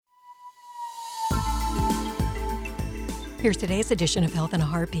Here's today's edition of Health in a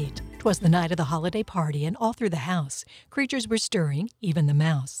Heartbeat. 'Twas the night of the holiday party, and all through the house, creatures were stirring, even the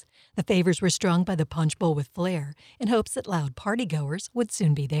mouse. The favors were strung by the punch bowl with flair, in hopes that loud partygoers would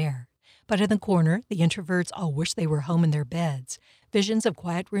soon be there. But in the corner, the introverts all wished they were home in their beds. Visions of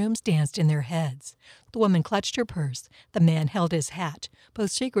quiet rooms danced in their heads. The woman clutched her purse, the man held his hat. Both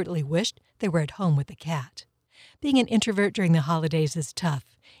secretly wished they were at home with the cat. Being an introvert during the holidays is tough.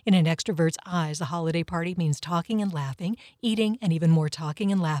 In an extrovert's eyes, a holiday party means talking and laughing, eating, and even more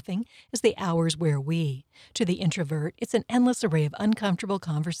talking and laughing as the hours wear we. To the introvert, it's an endless array of uncomfortable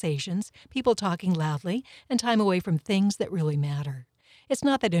conversations, people talking loudly, and time away from things that really matter. It's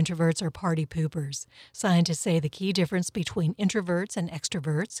not that introverts are party poopers. Scientists say the key difference between introverts and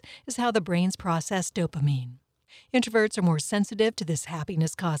extroverts is how the brains process dopamine. Introverts are more sensitive to this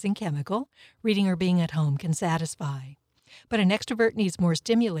happiness-causing chemical. Reading or being at home can satisfy. But an extrovert needs more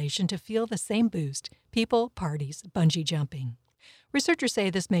stimulation to feel the same boost: people, parties, bungee jumping. Researchers say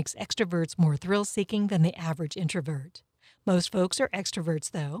this makes extroverts more thrill-seeking than the average introvert. Most folks are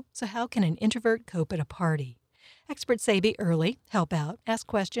extroverts, though, so how can an introvert cope at a party? Experts say be early, help out, ask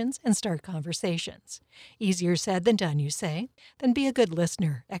questions, and start conversations. Easier said than done, you say? Then be a good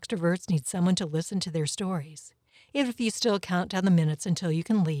listener. Extroverts need someone to listen to their stories. Even if you still count down the minutes until you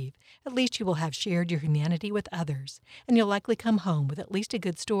can leave, at least you will have shared your humanity with others, and you'll likely come home with at least a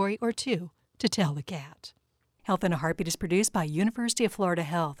good story or two to tell the cat. Health in a Heartbeat is produced by University of Florida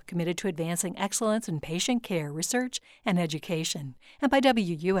Health, committed to advancing excellence in patient care, research, and education, and by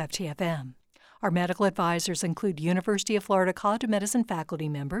WUFT-FM. Our medical advisors include University of Florida College of Medicine faculty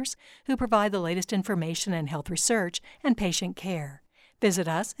members who provide the latest information in health research and patient care. Visit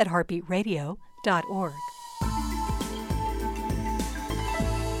us at heartbeatradio.org.